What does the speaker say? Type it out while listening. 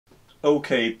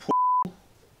Okay,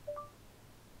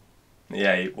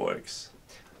 yeah, it works.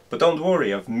 But don't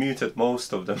worry, I've muted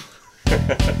most of them.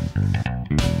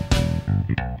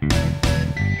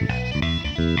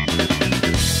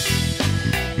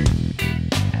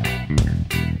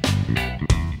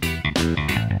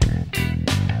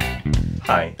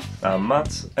 Hi, I'm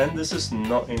Matt, and this is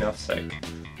NotEnoughTECH.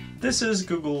 This is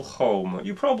Google Home.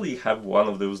 You probably have one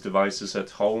of those devices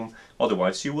at home,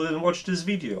 otherwise you wouldn't watch this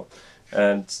video.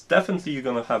 And definitely you're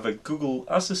gonna have a Google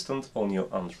Assistant on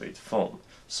your Android phone.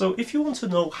 So if you want to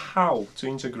know how to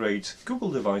integrate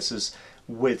Google devices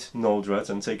with NodeRED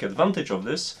and take advantage of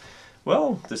this,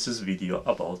 well, this is a video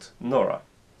about NORA.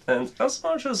 And as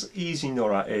much as easy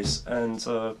NORA is, and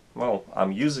well,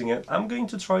 I'm using it, I'm going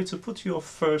to try to put you off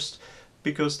first,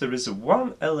 because there is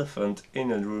one elephant in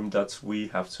the room that we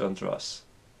have to address.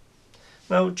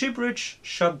 Now, Gibbridge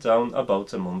shut down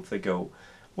about a month ago.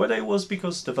 Whether it was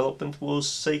because development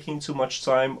was taking too much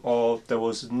time or there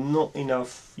was not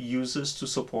enough users to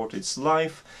support its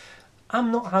life,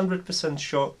 I'm not 100%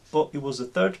 sure, but it was a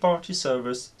third-party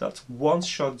service that once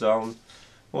shut down,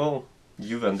 well,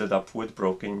 you've ended up with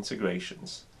broken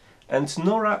integrations. And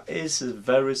NORA is a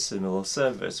very similar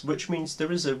service, which means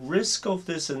there is a risk of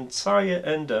this entire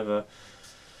endeavor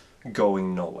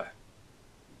going nowhere.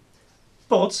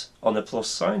 But on the plus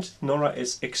side, NORA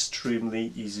is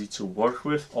extremely easy to work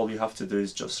with. All you have to do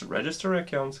is just register an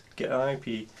account, get an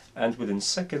IP, and within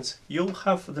seconds you'll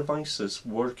have devices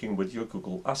working with your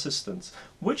Google Assistant,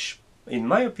 which, in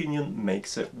my opinion,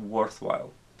 makes it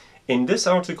worthwhile. In this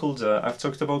article I've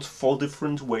talked about 4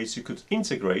 different ways you could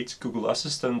integrate Google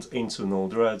Assistant into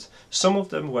NodeRED. Some of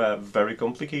them were very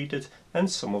complicated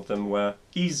and some of them were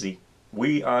easy.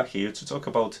 We are here to talk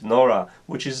about NORA,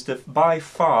 which is by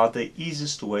far the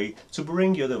easiest way to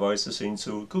bring your devices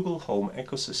into Google Home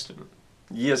ecosystem.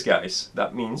 Yes guys,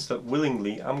 that means that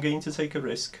willingly I'm going to take a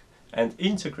risk and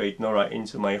integrate NORA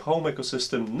into my home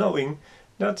ecosystem, knowing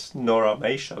that NORA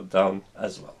may shut down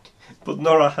as well. But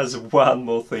NORA has one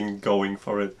more thing going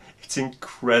for it. It's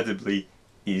incredibly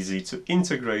easy to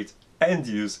integrate and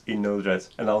use in NodeRED,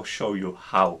 and I'll show you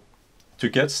how. To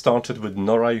get started with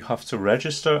NORA, you have to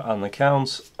register an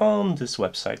account on this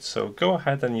website. So go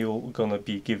ahead and you're gonna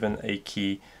be given a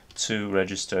key to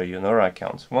register your NORA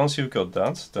account. Once you've got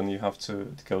that, then you have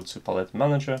to go to Palette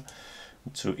Manager,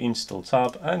 to Install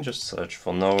tab, and just search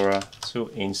for NORA to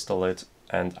install it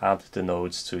and add the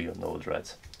nodes to your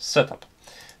NodeRED setup.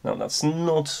 Now that's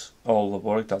not all the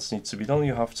work that needs to be done.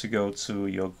 You have to go to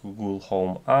your Google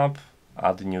Home app,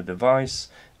 add a new device,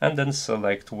 and then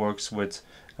select Works with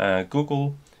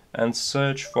Google and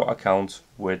search for account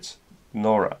with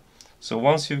NORA. So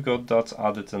once you've got that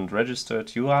added and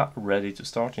registered, you are ready to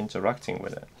start interacting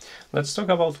with it. Let's talk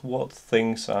about what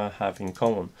things have in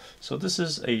common. So this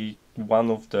is one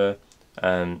of the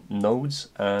nodes,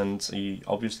 and you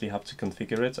obviously have to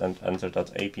configure it and enter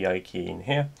that API key in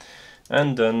here.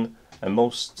 And then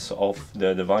most of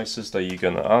the devices that you're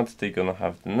gonna add, they're gonna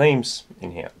have the names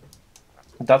in here.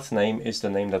 That name is the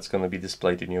name that's gonna be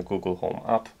displayed in your Google Home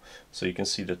app. So you can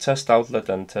see the test outlet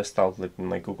and test outlet in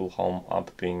my Google Home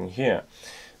app being here.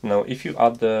 Now, if you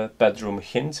add the bedroom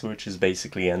hint, which is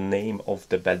basically a name of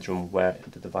the bedroom where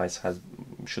the device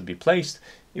should be placed,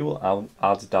 it will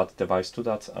add that device to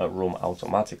that room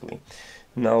automatically.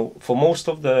 Now, for most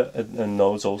of the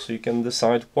nodes also, you can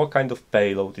decide what kind of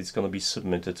payload is going to be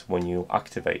submitted when you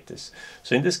activate this.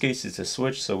 So in this case, it's a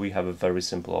switch, so we have a very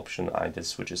simple option, either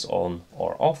switch is on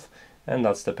or off, and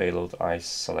that's the payload I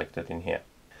selected in here.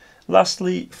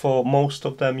 Lastly, for most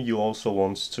of them, you also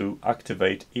want to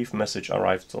activate if message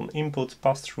arrived on input,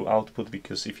 pass through output,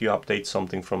 because if you update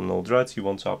something from NodeRED, you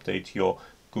want to update your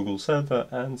Google server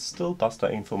and still pass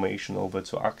that information over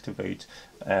to activate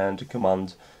and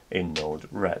command in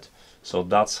NodeRED. So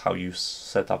that's how you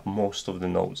set up most of the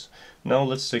nodes. Now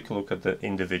let's take a look at the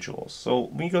individuals. So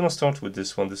we're gonna start with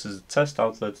this one. This is a test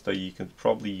outlet that you can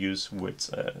probably use with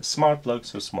smart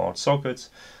plugs or smart sockets.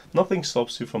 Nothing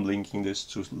stops you from linking this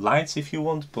to lights if you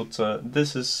want, but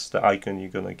this is the icon you're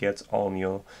gonna get on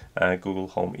your Google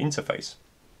Home interface.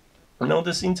 Now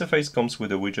this interface comes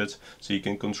with a widget, so you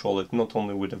can control it not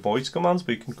only with the voice commands,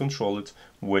 but you can control it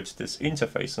with this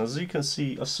interface. And as you can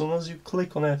see, as soon as you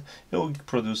click on it, it will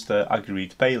produce the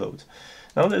agreed payload.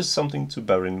 Now there's something to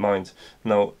bear in mind.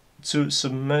 Now to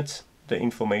submit the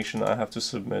information, I have to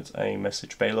submit a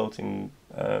message payload in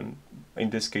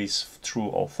this case true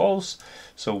or false.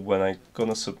 So when I'm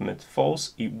gonna submit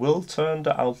false, it will turn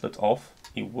the outlet off,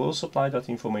 it will supply that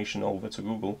information over to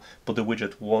Google, but the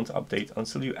widget won't update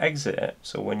until you exit it.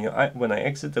 So when I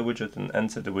exit the widget and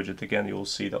enter the widget again, you'll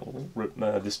see that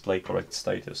will display correct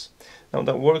status. Now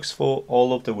that works for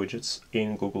all of the widgets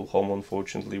in Google Home,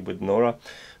 unfortunately, with NORA.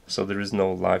 So there is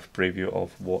no live preview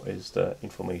of what is the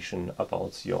information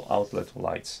about your outlet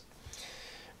lights.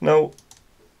 Now,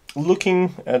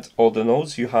 looking at other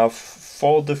nodes, you have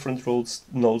 4 different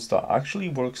nodes that actually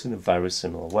works in a very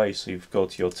similar way. So you've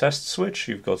got your test switch,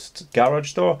 you've got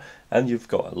garage door, and you've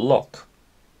got a lock.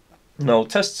 Now,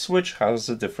 test switch has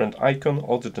a different icon.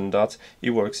 Other than that, it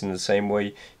works in the same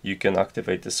way. You can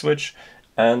activate the switch,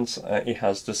 and it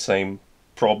has the same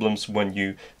problems when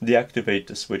you deactivate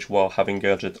the switch while having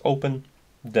gadget open.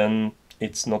 Then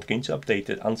it's not going to update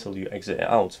it until you exit it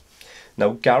out. Now,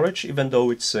 garage, even though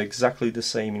it's exactly the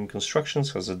same in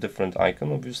constructions, has a different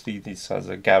icon. Obviously, this has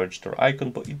a garage door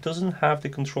icon, but it doesn't have the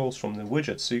controls from the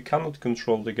widget, so you cannot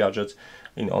control the gadget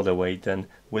in other way than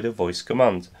with a voice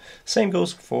command. Same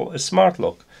goes for a smart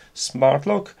lock. Smart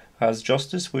lock has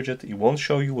just this widget. It won't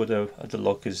show you whether the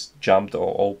lock is jammed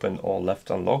or open or left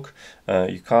unlock.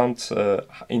 You can't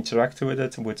interact with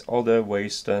it with other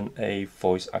ways than a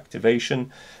voice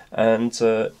activation. And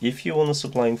if you want to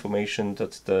supply information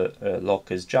that the lock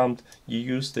is jammed, you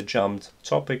use the jammed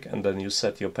topic and then you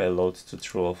set your payload to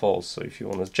true or false. So if you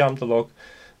want to jam the lock,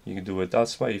 you can do it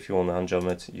that way. If you want to unjam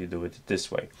it, you do it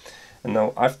this way. And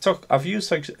now I've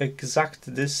used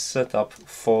exact this setup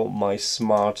for my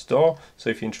smart door. So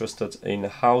if you're interested in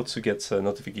how to get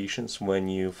notifications when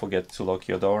you forget to lock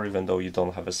your door, even though you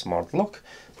don't have a smart lock,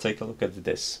 take a look at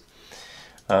this.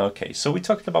 Okay, so we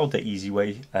talked about the easy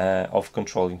way of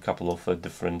controlling a couple of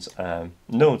different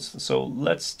nodes. So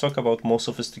let's talk about more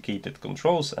sophisticated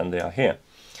controls, and they are here.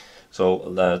 So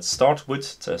let's start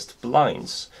with test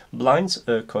blinds. Blinds,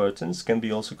 curtains, can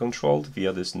be also controlled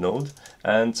via this node,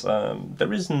 and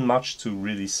there isn't much to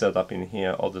really set up in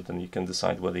here other than you can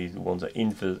decide whether you want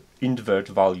to invert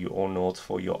value or not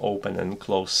for your open and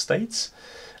closed states.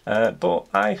 But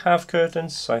I have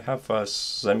curtains, I have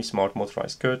semi-smart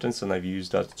motorized curtains, and I've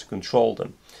used that to control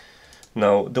them.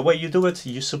 Now, the way you do it,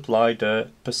 you supply the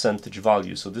percentage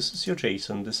value. So this is your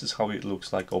JSON, this is how it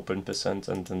looks like, open percent,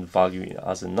 and then value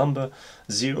as a number.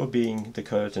 0 being the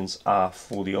curtains are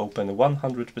fully open,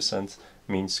 100%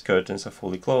 means curtains are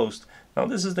fully closed. Now,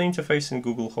 this is the interface in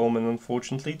Google Home, and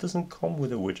unfortunately it doesn't come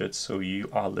with a widget, so you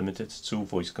are limited to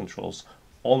voice controls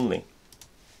only.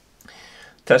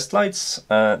 Test lights,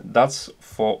 that's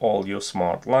for all your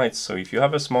smart lights. So if you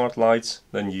have a smart light,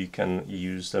 then you can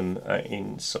use them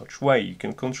in such way. You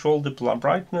can control the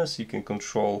brightness, you can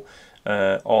control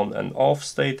on and off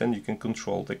state, and you can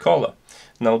control the color.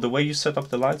 Now, the way you set up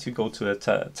the light, you go to a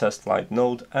test light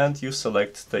node and you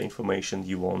select the information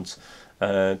you want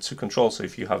to control. So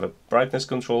if you have a brightness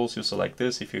controls, you select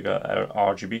this. If you got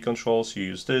RGB controls, you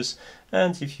use this.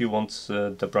 And if you want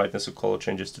the brightness or color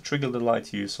changes to trigger the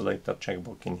light, you select that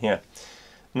checkbox in here.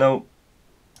 Now,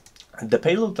 the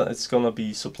payload that it's going to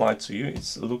be supplied to you,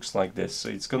 it looks like this. So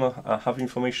it's going to have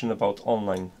information about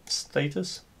online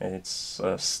status, its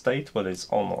state, whether it's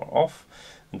on or off,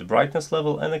 and the brightness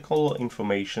level, and the color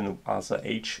information as a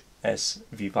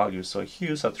HSV value, so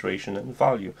hue, saturation, and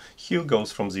value. Hue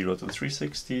goes from 0 to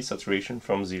 360, saturation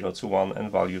from 0 to 1, and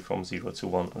value from 0 to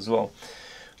 1 as well.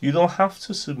 You don't have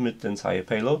to submit the entire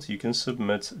payload, you can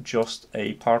submit just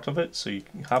a part of it. So you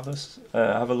can have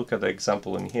a look at the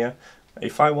example in here.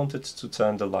 If I wanted to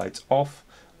turn the light off,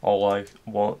 all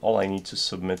I need to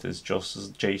submit is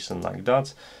just JSON like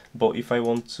that. But if I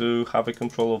want to have a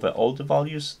control over all the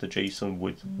values, the JSON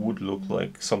would look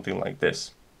like something like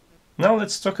this. Now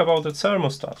let's talk about the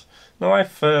thermostat. Now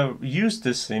I've used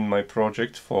this in my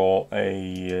project for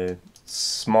a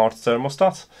smart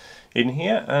thermostat in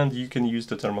here, and you can use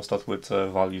the thermostat with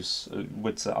values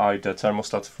with either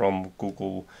thermostat from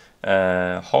Google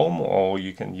Home, or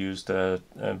you can use the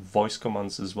voice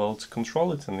commands as well to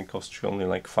control it, and it costs you only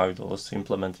like $5 to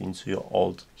implement into your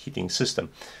old heating system.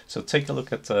 So take a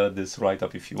look at this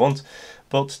write-up if you want,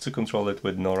 but to control it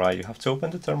with NORA you have to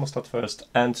open the thermostat first,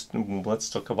 and let's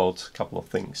talk about a couple of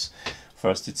things.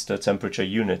 First, it's the temperature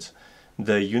unit.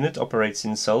 The unit operates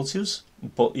in Celsius,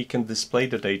 but it can display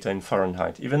the data in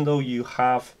Fahrenheit. Even though you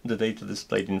have the data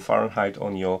displayed in Fahrenheit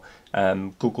on your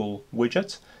Google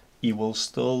widget, it will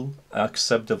still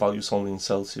accept the values only in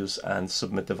Celsius and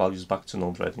submit the values back to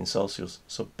NodeRED in Celsius.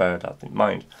 So bear that in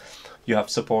mind. You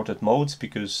have supported modes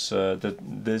because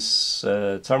this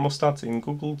thermostat in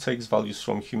Google takes values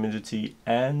from humidity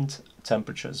and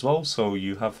temperature as well. So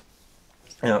you have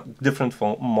different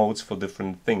modes for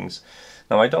different things.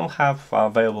 Now I don't have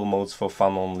available modes for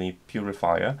fan only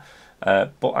purifier,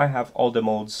 but I have all the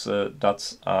modes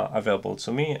that are available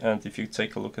to me, and if you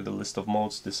take a look at the list of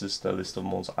modes, this is the list of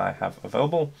modes I have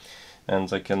available,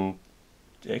 and I can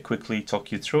quickly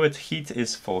talk you through it. Heat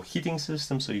is for heating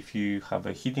system, so if you have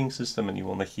a heating system and you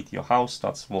want to heat your house,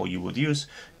 that's what you would use.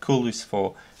 Cool is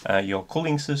for your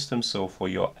cooling system, so for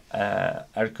your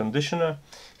air conditioner.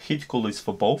 Heat cool is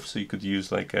for both, so you could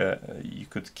use like you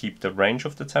could keep the range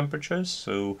of the temperatures,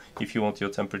 so if you want your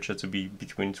temperature to be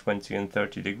between 20 and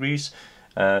 30 degrees,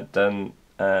 then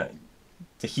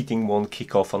the heating won't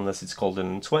kick off unless it's colder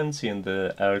than 20, and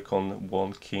the aircon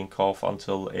won't kick off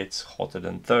until it's hotter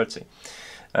than 30.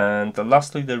 And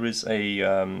lastly, there is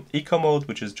a eco mode,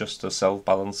 which is just a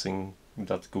self-balancing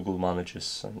that Google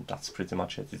manages, and that's pretty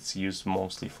much it. It's used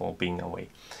mostly for being away.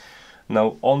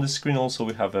 Now on the screen also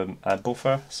we have a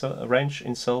buffer range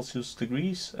in Celsius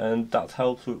degrees, and that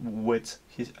helps with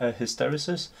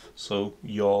hysteresis, so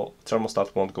your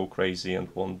thermostat won't go crazy and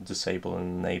won't disable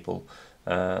and enable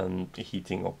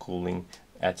heating or cooling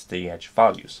at the edge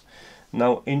values.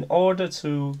 Now in order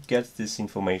to get this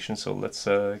information, so let's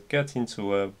get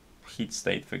into a heat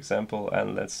state, for example,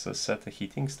 and let's set a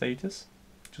heating status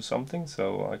to something.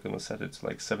 So I'm gonna set it to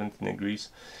like 17 degrees.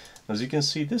 As you can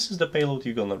see, this is the payload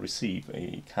you're gonna receive.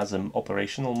 It has an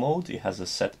operational mode, it has a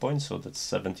set point, so that's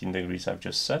 17 degrees I've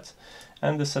just set,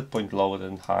 and the set point lower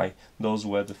than high, those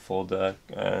were for the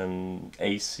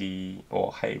AC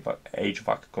or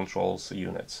HVAC controls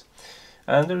units.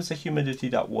 And there is a humidity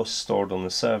that was stored on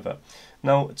the server.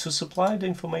 Now to supply the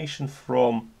information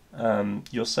from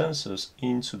your sensors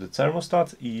into the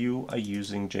thermostat, you are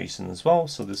using JSON as well,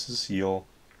 so this is your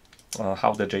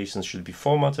how the JSON should be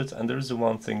formatted, and there is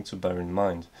one thing to bear in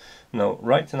mind. Now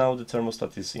right now the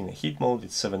thermostat is in a heat mode,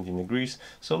 it's 17 degrees,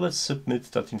 so let's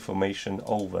submit that information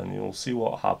over and you'll see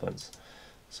what happens.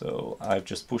 So I've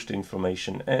just pushed the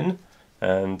information in,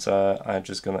 and I'm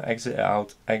just gonna exit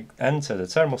out, enter the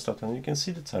thermostat, and you can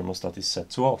see the thermostat is set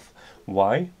to off.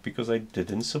 Why? Because I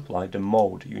didn't supply the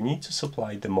mode. You need to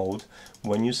supply the mode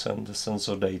when you send the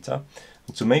sensor data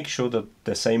to make sure that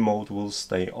the same mode will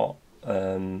stay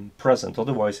present,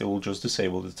 otherwise it will just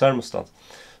disable the thermostat.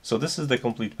 So this is the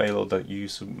complete payload that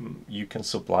you can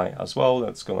supply as well.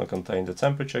 That's going to contain the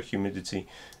temperature, humidity,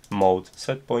 mode,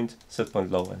 set point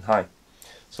low and high.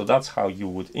 So that's how you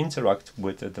would interact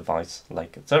with a device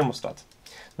like a thermostat.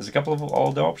 There's a couple of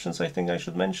other options I think I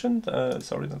should mention.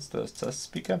 Sorry, that's the test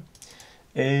speaker.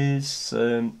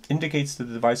 Indicates that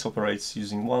the device operates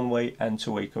using one-way and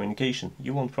two-way communication.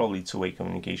 You want probably two-way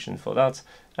communication for that,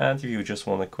 and if you just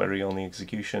want a query only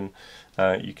execution,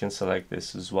 you can select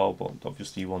this as well, but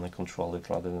obviously you want to control it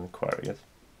rather than query it.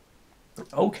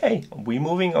 Okay, we're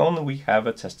moving on. We have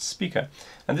a test speaker,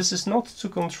 and this is not to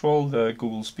control the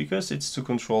Google speakers, it's to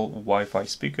control Wi-Fi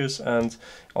speakers, and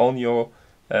on your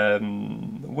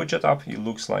widget app it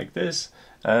looks like this,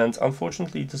 and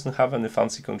unfortunately it doesn't have any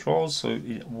fancy controls, so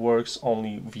it works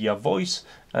only via voice,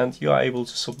 and you are able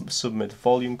to submit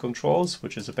volume controls,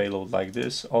 which is a payload like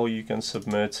this, or you can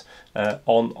submit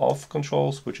on-off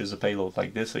controls, which is a payload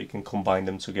like this, so you can combine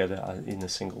them together in a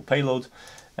single payload,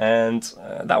 and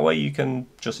that way you can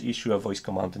just issue a voice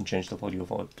command and change the volume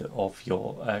of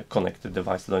your connected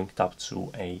device linked up to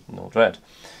a NodeRED.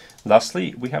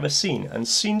 Lastly, we have a scene, and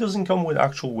scene doesn't come with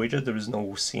actual widget. There is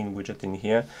no scene widget in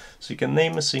here, so you can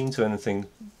name a scene to anything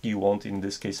you want. In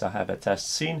this case I have a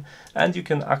test scene, and you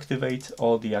can activate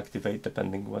or deactivate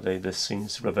depending whether the scene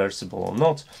is reversible or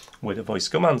not with a voice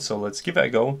command. So let's give it a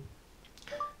go.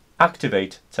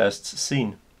 Activate test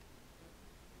scene.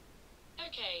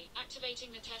 Okay,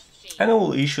 activating the test scene. And it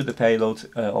will issue the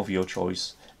payload of your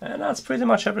choice. And that's pretty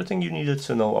much everything you needed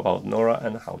to know about NORA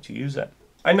and how to use it.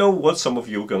 I know what some of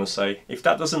you are going to say. If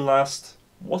that doesn't last,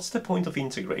 what's the point of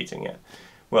integrating it?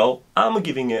 Well, I'm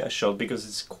giving it a shot because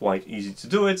it's quite easy to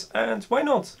do it, and why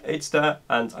not? It's there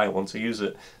and I want to use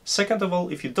it. Second of all,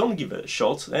 if you don't give it a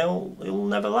shot, it'll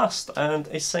never last, and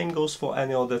the same goes for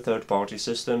any other third-party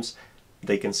systems.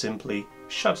 They can simply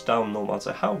shut down no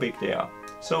matter how big they are.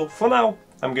 So for now,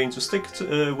 I'm going to stick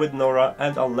with NORA,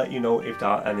 and I'll let you know if there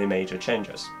are any major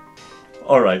changes.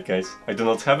 Alright guys, I do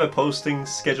not have a posting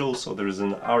schedule, so there is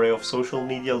an array of social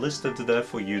media listed there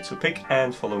for you to pick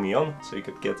and follow me on, so you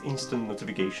could get instant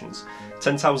notifications.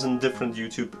 10,000 different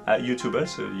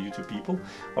YouTube people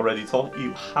already taught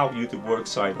you how YouTube works,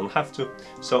 so I don't have to.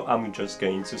 So I'm just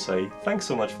going to say thanks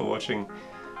so much for watching,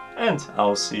 and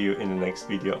I'll see you in the next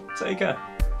video. Take care,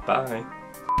 bye!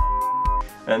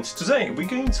 And today we're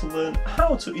going to learn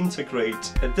how to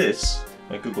integrate this,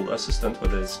 my Google Assistant,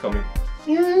 whether it's coming.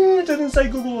 I didn't say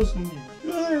Google Assistant.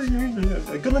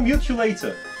 I'm gonna mute you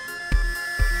later.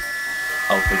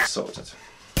 I'll fix sorted.